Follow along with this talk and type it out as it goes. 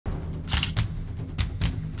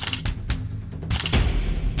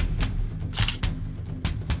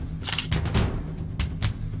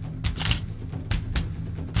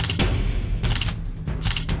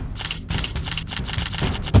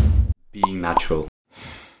natural.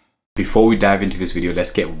 Before we dive into this video,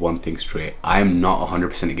 let's get one thing straight. I am not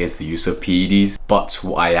 100% against the use of PEDs, but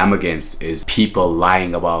what I am against is people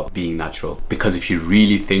lying about being natural. Because if you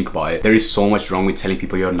really think about it, there is so much wrong with telling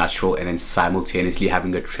people you're natural and then simultaneously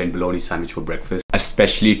having a trenbolone sandwich for breakfast.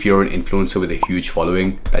 Especially if you're an influencer with a huge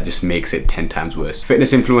following, that just makes it 10 times worse.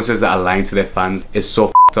 Fitness influencers that are lying to their fans is so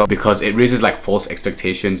f***ed up because it raises like false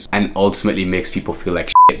expectations and ultimately makes people feel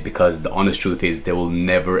like shit, because the honest truth is they will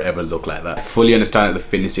never ever look like that. I fully understand that the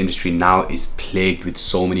fitness industry now is plagued with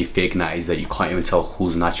so many fake natties that you can't even tell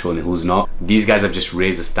who's natural and who's not. These guys have just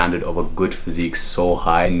raised the standard of a good physique so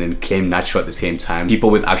high and then claim natural at the same time. People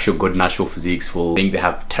with actual good natural physiques will think they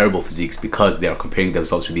have terrible physiques because they are comparing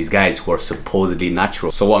themselves to these guys who are supposedly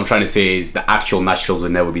natural. So what I'm trying to say is the actual naturals will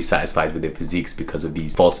never be satisfied with their physiques because of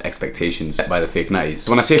these false expectations set by the fake natties.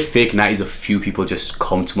 So when I say fake natties, a few people just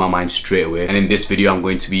come to my mind straight away, and in this video I'm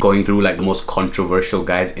going to be going through like the most controversial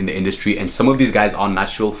guys in the industry, and some of these guys are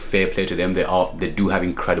natural, fair play to them. They do have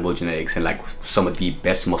incredible genetics and like some of the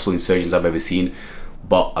best muscle insertions I've ever seen,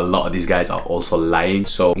 but a lot of these guys are also lying.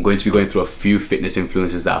 So I'm going to be going through a few fitness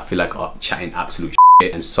influencers that I feel like are chatting absolute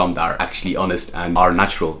shit, and some that are actually honest and are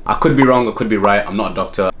natural. I could be wrong, I could be right. I'm not a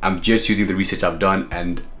doctor. I'm just using the research I've done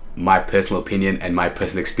and my personal opinion and my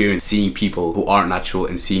personal experience seeing people who aren't natural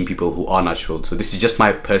and seeing people who are natural. So this is just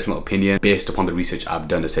my personal opinion based upon the research I've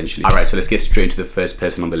done essentially. Alright, so let's get straight into the first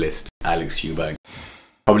person on the list. Alex EUBANK.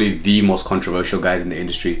 Probably the most controversial guys in the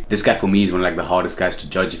industry. This guy for me is one of like the hardest guys to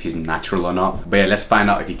judge if he's natural or not. But yeah, let's find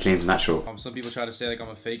out if he claims natural. Some people try to say like I'm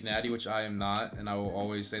a fake natty, which I am not, and I will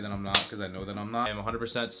always say that I'm not because I know that I'm not. I am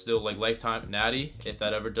 100% still like lifetime natty. If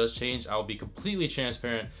that ever does change, I will be completely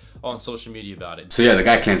transparent on social media about it. So yeah, the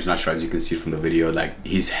guy claims natural, as you can see from the video. Like,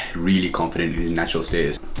 he's really confident in his natural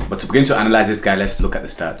status. But to begin to analyze this guy, let's look at the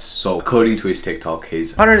stats. So according to his TikTok,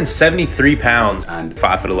 he's 173 pounds and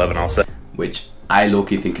 5'11", I'll say. Which I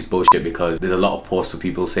low-key think is bullshit, because there's a lot of posts of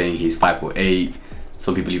people saying he's 5'8".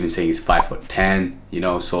 Some people even saying he's 5'10", you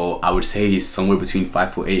know, so I would say he's somewhere between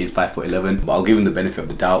 5'8" and 5'11", but I'll give him the benefit of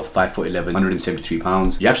the doubt. 5'11", 173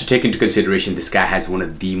 pounds. You have to take into consideration this guy has one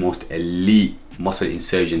of the most elite muscle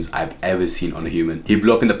insertions I've ever seen on a human. He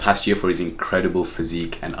blew up in the past year for his incredible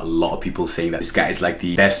physique, and a lot of people saying that this guy is like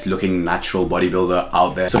the best looking natural bodybuilder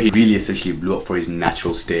out there. So he really essentially blew up for his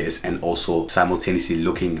natural status and also simultaneously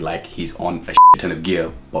looking like he's on a shit ton of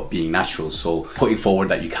gear but being natural. So putting forward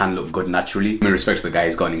that you can look good naturally. In respect to the guy,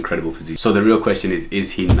 he's got an incredible physique. So the real question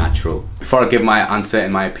is he natural? Before I give my answer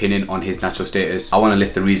and my opinion on his natural status, I want to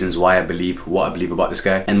list the reasons why I believe what I believe about this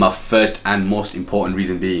guy. And my first and most important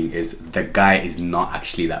reason being is the guy is not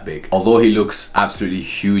actually that big. Although he looks absolutely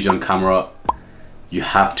huge on camera, you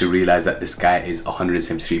have to realize that this guy is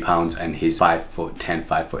 173 pounds and he's 5'10",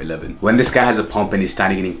 5'11". When this guy has a pump and he's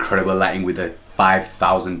standing in incredible lighting with a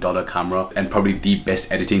 $5,000 camera and probably the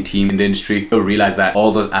best editing team in the industry, you'll realize that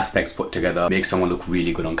all those aspects put together make someone look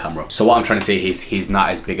really good on camera. So what I'm trying to say is he's not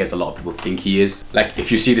as big as a lot of people think he is. Like,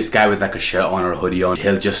 if you see this guy with like a shirt on or a hoodie on,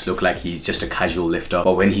 he'll just look like he's just a casual lifter,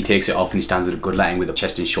 but when he takes it off and he stands at a good lighting with a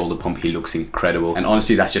chest and shoulder pump, he looks incredible. And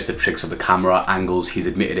honestly, that's just the tricks of the camera angles. He's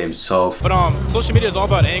admitted it himself. But social media is all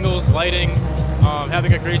about angles, lighting,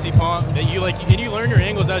 having a crazy pump, and you learn your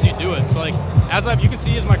angles as you do it. So like, you can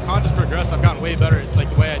see as my contents progress, I've gotten way better at like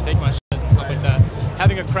the way I take my shit and stuff like that.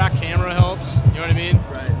 Having a cracked camera helps, you know what I mean?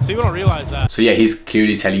 Right. So people don't realize that. So yeah, he's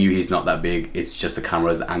clearly telling you he's not that big. It's just the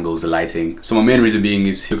cameras, the angles, the lighting. So my main reason being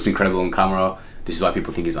is he looks incredible on camera. This is why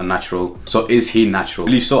people think he's unnatural. So is he natural? I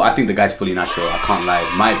believe so. I think the guy's fully natural. I can't lie.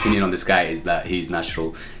 My opinion on this guy is that he's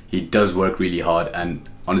natural. He does work really hard, and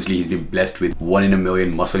honestly, he's been blessed with 1 in a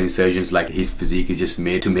million muscle insertions. Like, his physique is just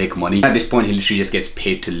made to make money. At this point, he literally just gets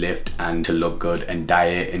paid to lift and to look good and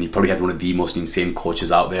diet, and he probably has one of the most insane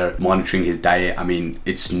coaches out there monitoring his diet. I mean,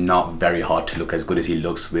 it's not very hard to look as good as he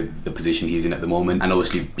looks with the position he's in at the moment, and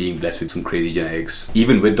obviously being blessed with some crazy genetics.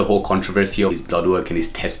 Even with the whole controversy of his blood work and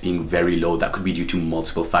his test being very low, that could be due to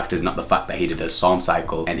multiple factors, not the fact that he did a SARM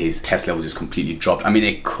cycle and his test levels just completely dropped. I mean,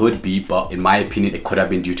 it could be, but in my opinion, it could have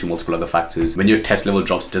been due to multiple other factors. When your test level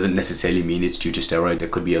drops, doesn't necessarily mean it's due to steroid. There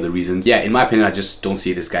could be other reasons. Yeah, in my opinion, I just don't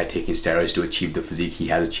see this guy taking steroids to achieve the physique he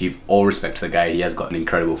has achieved. All respect to the guy, he has got an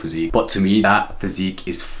incredible physique, but to me, that physique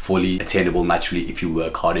is fully attainable naturally if you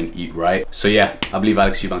work hard and eat right. So yeah, I believe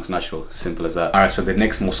Alex EUBANK's natural. Simple as that. Alright, so the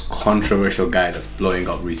next most controversial guy that's blowing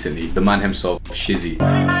up recently, the man himself, SHIZZY.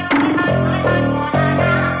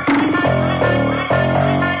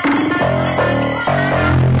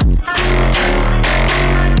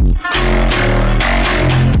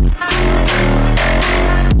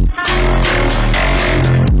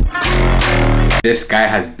 This guy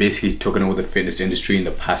has basically taken over the fitness industry in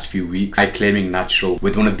the past few weeks by claiming natural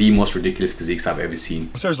with one of the most ridiculous physiques I've ever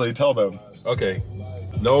seen. Seriously, tell them. Okay,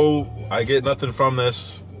 no, I get nothing from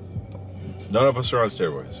this. None of us are on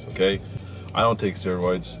steroids, okay? I don't take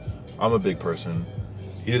steroids. I'm a big person.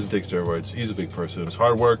 He doesn't take steroids. He's a big person. It's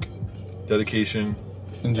hard work, dedication,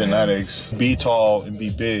 And genetics. Be tall and be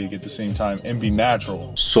big at the same time and be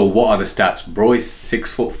natural. So what are the stats? Bro is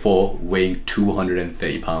 6'4", weighing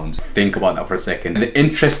 230 pounds. Think about that for a second. And the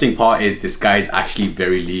interesting part is this guy is actually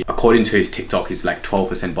very lean. According to his TikTok, he's like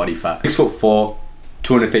 12% body fat. 6'4",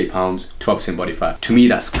 230 pounds, 12% body fat. To me,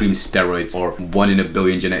 that screams steroids or 1 in a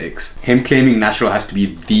billion genetics. Him claiming natural has to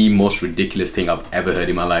be the most ridiculous thing I've ever heard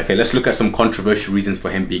in my life. Okay, let's look at some controversial reasons for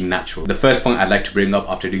him being natural. The first point I'd like to bring up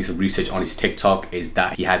after doing some research on his TikTok is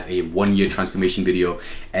that he has a 1-year transformation video.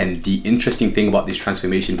 And the interesting thing about this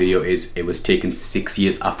transformation video is it was taken 6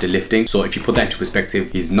 years after lifting. So if you put that into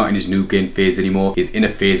perspective, he's not in his new gain phase anymore. He's in a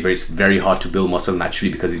phase where it's very hard to build muscle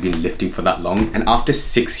naturally because he's been lifting for that long. And after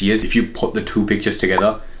 6 years, if you put the two pictures together,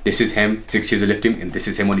 this is him 6 years of lifting and this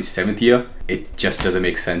is him on his 7th year. It just doesn't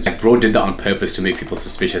make sense. Like, bro did that on purpose to make people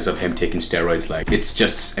suspicious of him taking steroids. Like, it's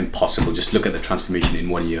just impossible. Just look at the transformation in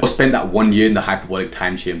 1 year. Or spend that 1 year in the hyperbolic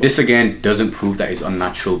time gym. This again doesn't prove that it's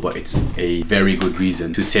unnatural, but it's a very good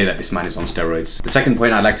reason to say that this man is on steroids. The second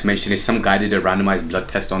point I'd like to mention is some guy did a randomized blood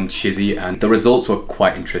test on SHIZZY and the results were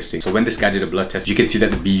quite interesting. So when this guy did a blood test, you can see that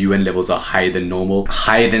the BUN levels are higher than normal,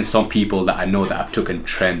 higher than some people that I know that have taken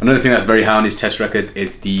trend. Another thing that's very high on his test records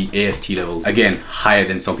is the AST levels. Again, higher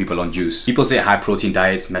than some people on juice. People say high protein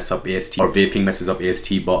diets mess up AST or vaping messes up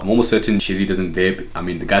AST, but I'm almost certain SHIZZY doesn't vape. I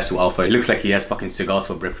mean, the guy's so alpha, it looks like he has fucking cigars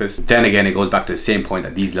for breakfast. Then again, it goes back to the same point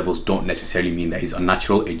that these levels don't necessarily mean that he's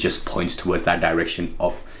unnatural. It just points towards that direction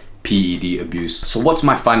of PED abuse. So what's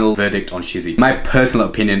my final verdict on SHIZZY? My personal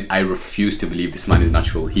opinion, I refuse to believe this man is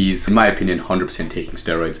natural. He's, in my opinion, 100% taking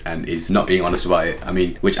steroids and is not being honest about it. I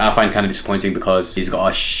mean, which I find kind of disappointing because he's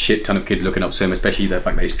got a shit ton of kids looking up to him, especially the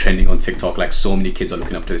fact that he's trending on TikTok. Like, so many kids are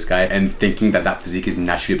looking up to this guy, and thinking that that physique is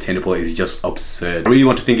naturally obtainable is just absurd. I really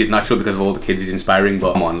want to think he's natural because of all the kids he's inspiring,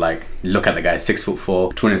 but come on, like, look at the guy,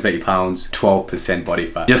 6'4", 230 pounds, 12% body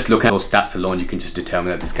fat. Just look at those stats alone, you can just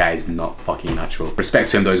determine that this guy is not fucking natural. Respect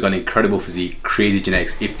to him though, he's got an incredible physique, crazy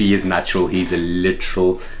genetics. If he is natural, he's a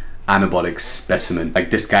literal anabolic specimen.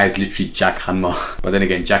 Like, this guy is literally Jack Hanma. But then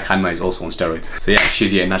again, Jack Hanma is also on steroids. So yeah,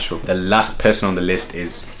 SHIZZY ain't natural. The last person on the list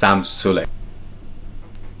is SULEK.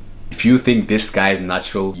 If you think this guy is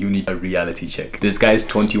natural, you need a reality check. This guy is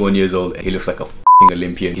 21 years old. He looks like a f***ing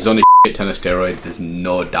Olympian. He's on a shit ton of steroids. There's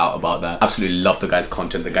no doubt about that. Absolutely love the guy's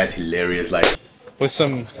content. The guy's hilarious. Like, with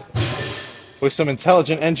some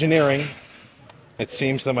intelligent engineering, it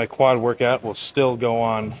seems that my quad workout will still go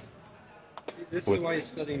on. This is why you're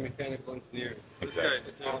studying mechanical engineering.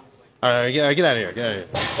 Exactly. Alright, get out of here, get out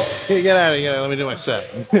of here. Get out of here, let me do my set.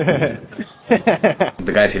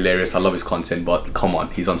 the guy's hilarious, I love his content, but come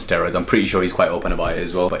on, he's on steroids. I'm pretty sure he's quite open about it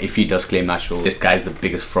as well. But if he does claim natural, this guy's the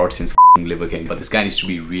biggest fraud since Liver King. But this guy needs to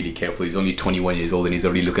be really careful. He's only 21 years old and he's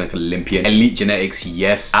already looking like an Olympian. Elite genetics,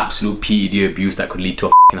 yes. Absolute PED abuse that could lead to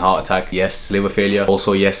a heart attack, yes. Liver failure,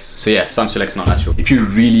 also yes. So yeah, SULEK's not natural. If you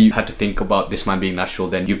really had to think about this man being natural,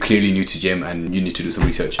 then you're clearly new to gym and you need to do some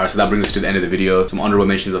research. Alright, so that brings us to the end of the video. Some honorable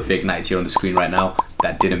mentions of fake nights here on the screen right now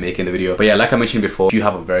that didn't make in the video. But yeah, like I mentioned before, if you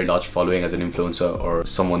have a very large following as an influencer or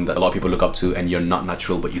someone that a lot of people look up to and you're not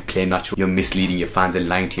natural but you claim natural, you're misleading your fans and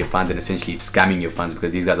lying to your fans and essentially scamming your fans,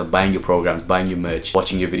 because these guys are buying your programs, buying your merch,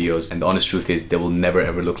 watching your videos, and the honest truth is they will never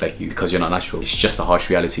ever look like you because you're not natural. It's just a harsh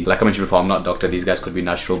reality. Like I mentioned before, I'm not a doctor. These guys could be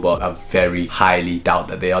natural, but I very highly doubt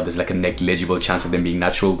that they are. There's like a negligible chance of them being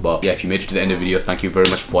natural. But yeah, if you made it to the end of the video, thank you very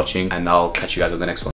much for watching and I'll catch you guys on the next one.